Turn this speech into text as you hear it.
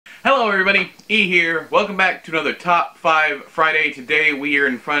Hello everybody, E here. Welcome back to another Top 5 Friday. Today we are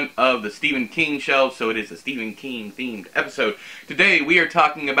in front of the Stephen King shelf, so it is a Stephen King themed episode. Today we are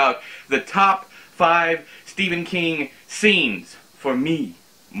talking about the top 5 Stephen King scenes for me,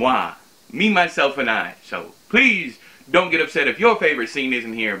 moi, me, myself, and I. So please don't get upset if your favorite scene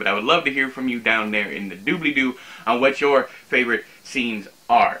isn't here, but I would love to hear from you down there in the doobly-doo on what your favorite scenes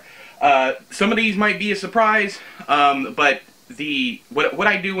are. Some of these might be a surprise, but what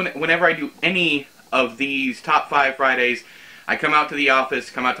I do whenever I do any of these Top 5 Fridays, I come out to the office,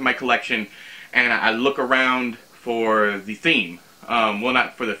 come out to my collection, and I look around for the theme. Well,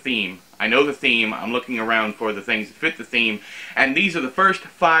 not for the theme. I know the theme. I'm looking around for the things that fit the theme, and these are the first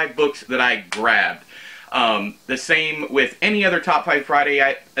 5 books that I grabbed. The same with any other Top 5 Friday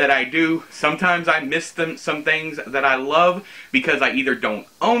that I do. Sometimes I miss some things that I love because I either don't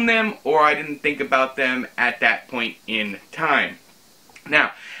own them or I didn't think about them at that point in time.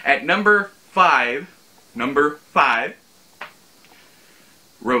 Now, at number 5,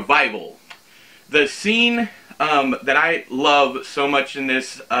 Revival. The scene that I love so much in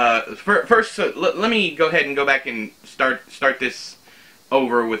this, first, let me go ahead and go back and start this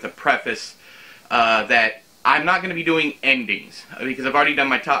over with a preface. That I'm not going to be doing endings, because I've already done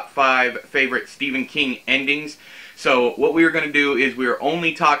my top 5 favorite Stephen King endings. So what we are going to do is we're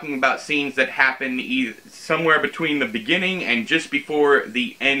only talking about scenes that happen either somewhere between the beginning and just before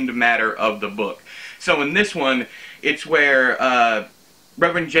the end matter of the book. So in this one, it's where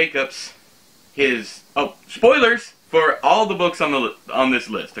Reverend Jacobs, spoilers for all the books on this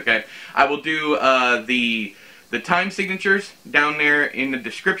list. Okay, I will do the time signatures down there in the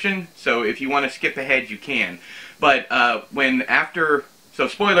description, so if you want to skip ahead, you can. But so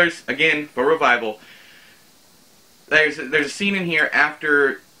spoilers, again, for Revival, there's a scene in here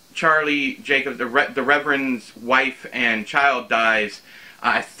after Charlie Jacobs, the Reverend's wife and child dies.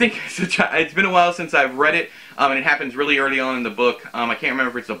 I think it's been a while since I've read it, and it happens really early on in the book. I can't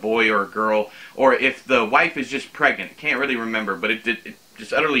remember if it's a boy or a girl, or if the wife is just pregnant. Can't really remember, but it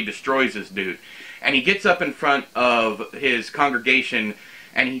just utterly destroys this dude. And he gets up in front of his congregation,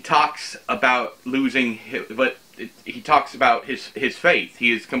 and he talks about losing, he talks about his faith.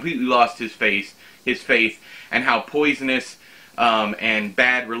 He has completely lost his faith, and how poisonous and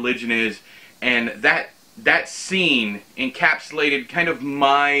bad religion is. And that scene encapsulated kind of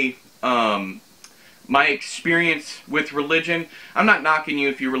my experience with religion. I'm not knocking you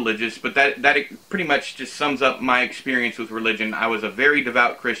if you're religious, but that pretty much just sums up my experience with religion. I was a very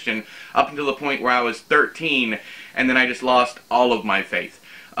devout Christian up until the point where I was 13, and then I just lost all of my faith.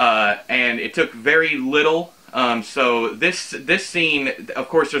 And it took very little. So this scene, of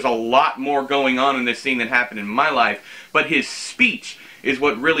course, there's a lot more going on in this scene than happened in my life, but his speech is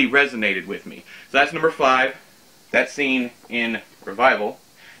what really resonated with me. So that's number 5, that scene in Revival.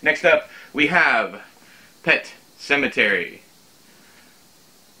 Next up, we have Pet Cemetery.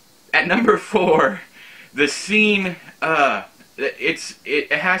 At number 4, the scene,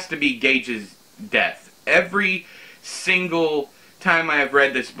 it has to be Gage's death. Every single time I have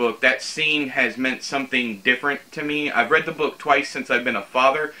read this book, that scene has meant something different to me. I've read the book twice since I've been a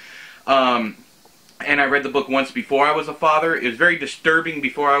father, and I read the book once before I was a father. It was very disturbing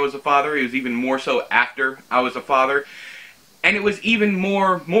before I was a father. It was even more so after I was a father. And it was even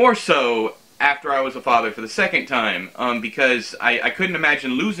more so after I was a father for the second time, because I couldn't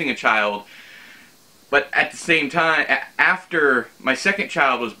imagine losing a child. But at the same time, after my second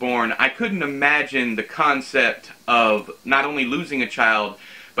child was born, I couldn't imagine the concept of not only losing a child,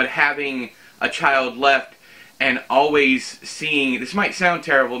 but having a child left and always seeing, this might sound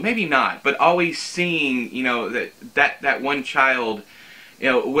terrible, maybe not, but always seeing, you know, that one child, you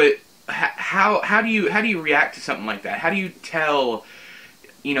know, how do you react to something like that? How do you tell,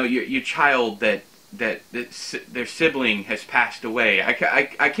 you know, your child that their sibling has passed away?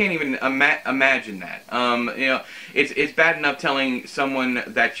 I can't even imagine that. You know, it's bad enough telling someone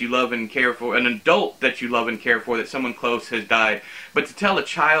that you love and care for, an adult that you love and care for, that someone close has died, but to tell a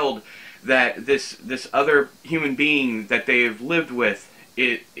child that this other human being that they have lived with,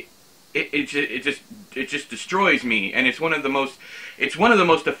 it just destroys me, and it's one of the most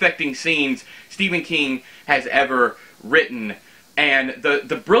affecting scenes Stephen King has ever written. And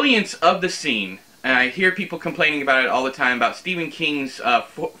the brilliance of the scene, and I hear people complaining about it all the time, about Stephen King's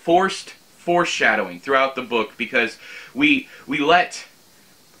forced foreshadowing throughout the book, because he lets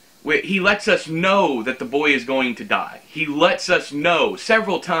us know that the boy is going to die. He lets us know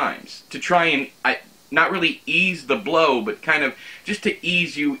several times to try and not really ease the blow, but kind of just to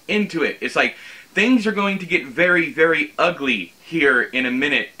ease you into it. It's like, things are going to get very, very ugly here in a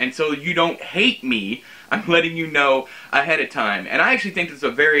minute, and so you don't hate me, I'm letting you know ahead of time. And I actually think it's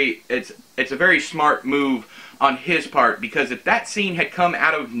a very smart move on his part, because if that scene had come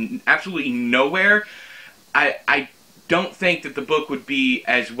out of absolutely nowhere, I don't think that the book would be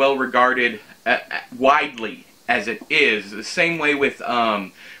as well regarded widely as it is. The same way with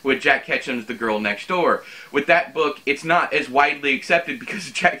Jack Ketchum's The Girl Next Door. With that book, it's not as widely accepted because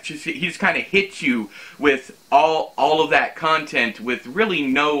he just kind of hits you with all of that content with really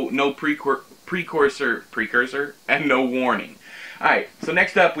no precursor and no warning. Alright, so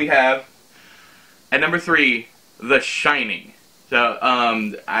next up we have, at number 3, The Shining. So,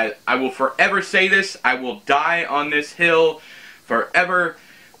 I will forever say this, I will die on this hill forever.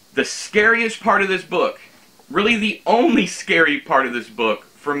 The scariest part of this book, really the only scary part of this book,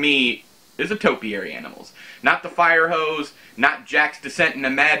 for me, is the topiary animals. Not the fire hose, not Jack's descent into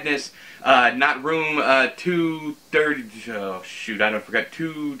madness, not room 230, oh shoot, I forgot,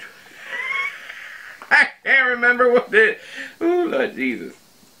 I can't remember what it, ooh, Lord Jesus.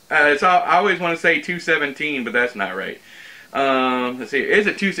 So I always want to say 217, but that's not right. Let's see, it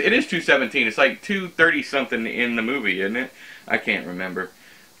is 217, it's like 230 something in the movie, isn't it? I can't remember.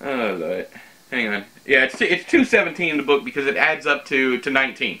 Oh, Lord. Hang on. Yeah, it's 217 in the book because it adds up to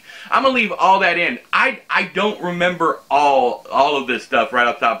 19. I'm gonna leave all that in. I don't remember all of this stuff right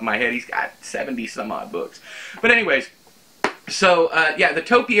off the top of my head. He's got 70 some odd books. But anyways, so yeah, the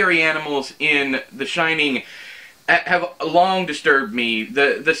topiary animals in The Shining have long disturbed me.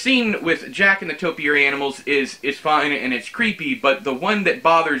 The scene with Jack and the topiary animals is fine and it's creepy, but the one that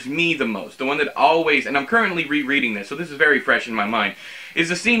bothers me the most, the one that always, and I'm currently rereading this, so this is very fresh in my mind, is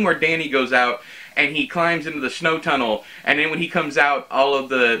the scene where Danny goes out and he climbs into the snow tunnel, and then when he comes out, all of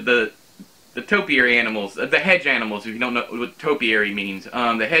the topiary animals, the hedge animals, if you don't know what topiary means,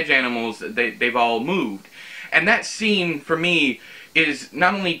 the hedge animals, they've all moved. And that scene, for me, is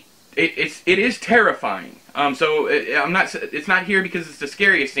not only, it is terrifying. It's not here because it's the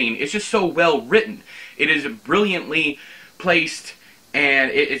scariest scene. It's just so well written. It is brilliantly placed,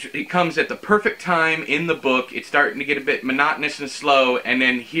 and it comes at the perfect time in the book. It's starting to get a bit monotonous and slow, and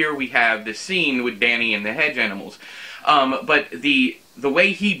then here we have this scene with Danny and the hedge animals. But the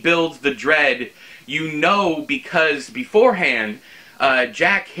way he builds the dread, you know, because beforehand,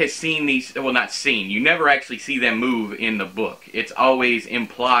 Jack has seen these, well, not seen, you never actually see them move in the book. It's always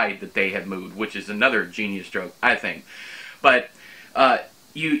implied that they have moved, which is another genius stroke, I think. But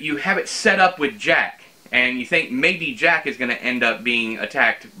you have it set up with Jack, and you think maybe Jack is going to end up being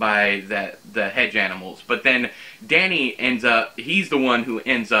attacked by the hedge animals. But then Danny ends up, he's the one who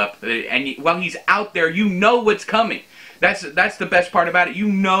ends up, and while he's out there, you know what's coming. That's the best part about it. You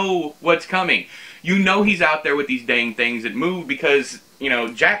know what's coming. You know he's out there with these dang things that move because, you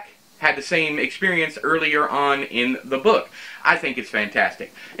know, Jack had the same experience earlier on in the book. I think it's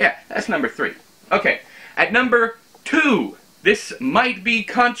fantastic. Yeah, that's number 3. Okay, at number 2, this might be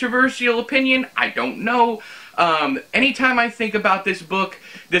controversial opinion, I don't know. Anytime I think about this book,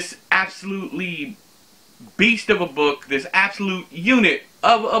 this absolutely beast of a book, this absolute unit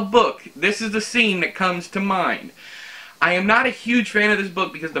of a book, this is the scene that comes to mind. I am not a huge fan of this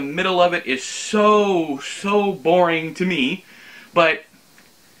book because the middle of it is so boring to me, but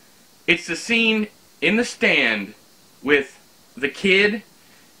it's the scene in the stand with the kid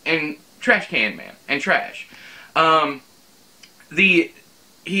and Trash Can Man and Trash.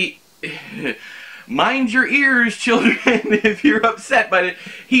 Mind your ears, children, if you're upset by it.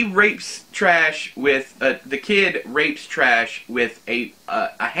 He rapes Trash with, the kid rapes Trash with a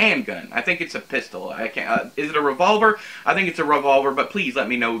handgun. I think it's a pistol. I can't, is it a revolver? I think it's a revolver, but please let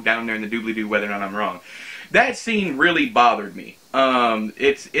me know down there in the doobly-doo whether or not I'm wrong. That scene really bothered me.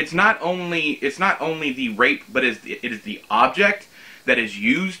 It's not only the rape, but it is the object that is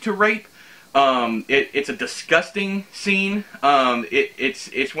used to rape. It's a disgusting scene.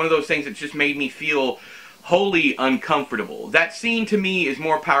 It's one of those things that just made me feel wholly uncomfortable. That scene to me is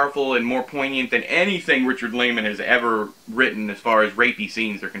more powerful and more poignant than anything Richard Lehman has ever written as far as rapey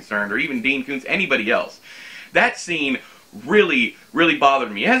scenes are concerned, or even Dean Koontz, anybody else. That scene really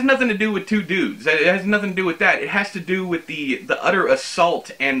bothered me. It has nothing to do with two dudes. It has nothing to do with that. It has to do with the utter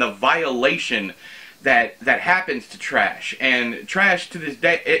assault and the violation that happens to Trash. And Trash, to this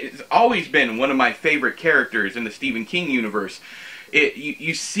day, it's always been one of my favorite characters in the Stephen King universe.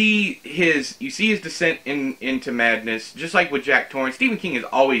 You see his descent into madness, just like with Jack Torrance. Stephen King has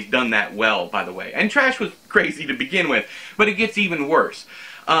always done that well, by the way. And Trash was crazy to begin with, but it gets even worse.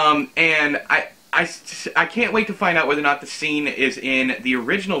 And I can't wait to find out whether or not the scene is in the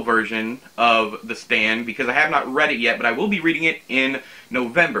original version of The Stand, because I have not read it yet, but I will be reading it in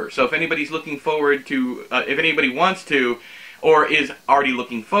November. So if anybody's looking forward to, if anybody wants to, or is already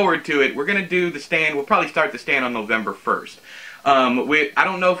looking forward to it, we're going to do The Stand. We'll probably start The Stand on November 1st. I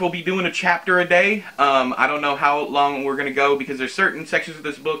don't know if we'll be doing a chapter a day. I don't know how long we're going to go, because there's certain sections of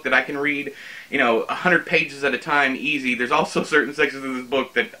this book that I can read, 100 pages at a time easy. There's also certain sections of this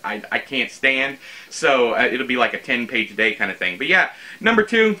book that I can't stand, so it'll be like a 10-page a day kind of thing. But yeah, number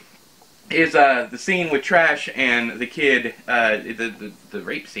 2 is the scene with Trash and the kid, the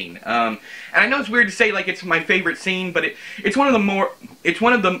rape scene. And I know it's weird to say like it's my favorite scene, but it's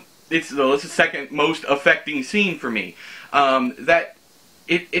the second most affecting scene for me.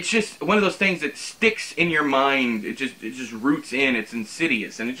 It's just one of those things that sticks in your mind. It just roots in. It's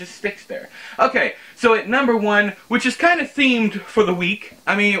insidious, and it just sticks there. Okay, so at number 1, which is kind of themed for the week.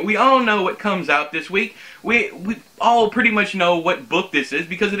 I mean, we all know what comes out this week. We all pretty much know what book this is,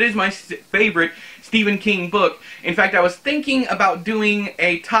 because it is my favorite Stephen King book. In fact, I was thinking about doing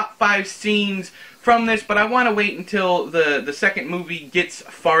a top 5 scenes from this, but I want to wait until the second movie gets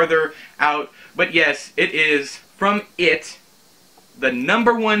farther out. But yes, it is from It, the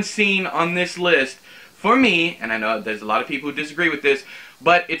number 1 scene on this list for me, and I know there's a lot of people who disagree with this,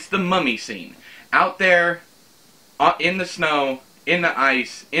 but it's the mummy scene. Out there, in the snow, in the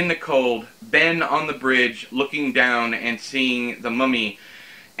ice, in the cold, Ben on the bridge, looking down and seeing the mummy,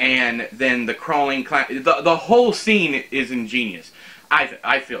 and then the crawling clown. The whole scene is ingenious.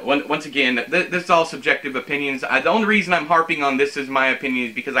 I feel, once again, this is all subjective opinions. The only reason I'm harping on this as my opinion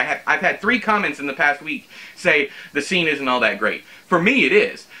is because I've had 3 comments in the past week say the scene isn't all that great. For me, it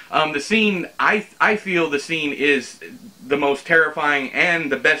is. The scene, I feel the scene is the most terrifying and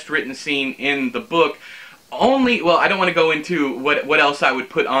the best written scene in the book. Well, I don't want to go into what else I would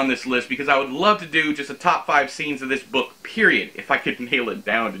put on this list, because I would love to do just a top 5 scenes of this book, period, if I could nail it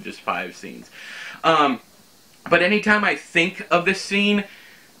down to just 5 scenes. But anytime I think of this scene,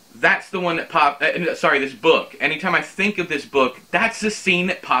 that's the one that this book. Anytime I think of this book, that's the scene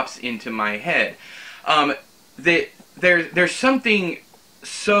that pops into my head. There's something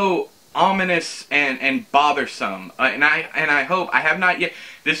so ominous and bothersome, and I hope I have not yet.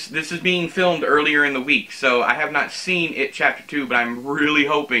 This is being filmed earlier in the week, so I have not seen It Chapter 2, but I'm really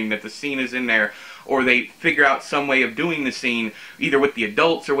hoping that the scene is in there, or they figure out some way of doing the scene, either with the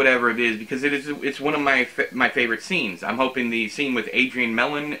adults or whatever it is, because it's one of my favorite scenes. I'm hoping the scene with Adrian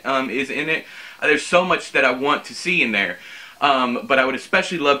Mellon is in it. There's so much that I want to see in there, but I would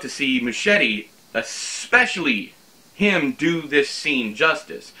especially love to see Muschietti, especially him, do this scene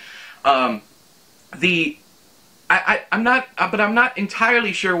justice. I'm not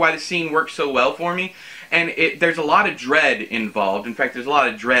entirely sure why the scene works so well for me, and there's a lot of dread involved. In fact, there's a lot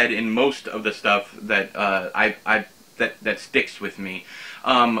of dread in most of the stuff that that sticks with me,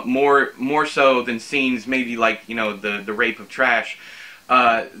 more so than scenes maybe like the rape of Trash.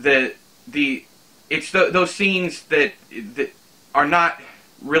 It's those scenes that are not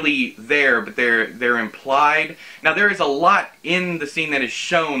really there, but they're implied. Now, there is a lot in the scene that is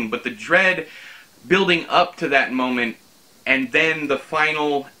shown, but the dread building up to that moment and then the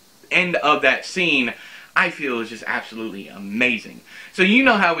final end of that scene, I feel, is just absolutely amazing. So you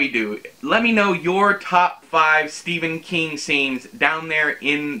know how we do. Let me know your top 5 Stephen King scenes down there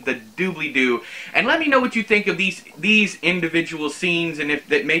in the doobly-doo, and let me know what you think of these individual scenes, and if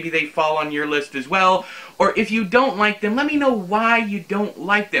that maybe they fall on your list as well, or if you don't like them, let me know why you don't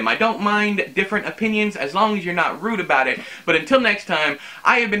like them. I don't mind different opinions as long as you're not rude about it. But until next time,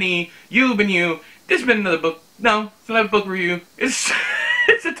 I have been E, you have been you. This has been another book. No, it's another book review. It's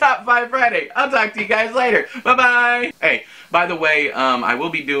a Top 5 Friday. I'll talk to you guys later. Bye-bye. Hey, by the way, I will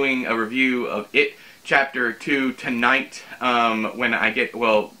be doing a review of It Chapter 2 tonight when I get,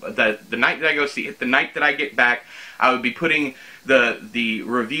 well, the night that I go see it, the night that I get back, I will be putting the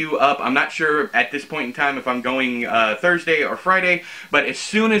review up. I'm not sure at this point in time if I'm going Thursday or Friday, but as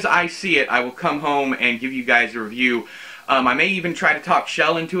soon as I see it, I will come home and give you guys a review. I may even try to talk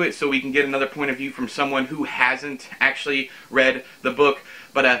Shell into it so we can get another point of view from someone who hasn't actually read the book.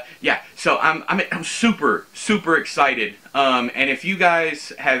 But yeah, so I'm super excited. And if you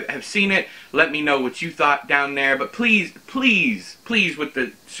guys have seen it, let me know what you thought down there. But please, with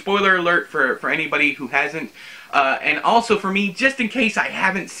the spoiler alert for anybody who hasn't, and also for me, just in case I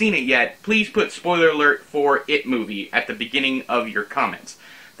haven't seen it yet, please put spoiler alert for It movie at the beginning of your comments.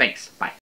 Thanks. Bye.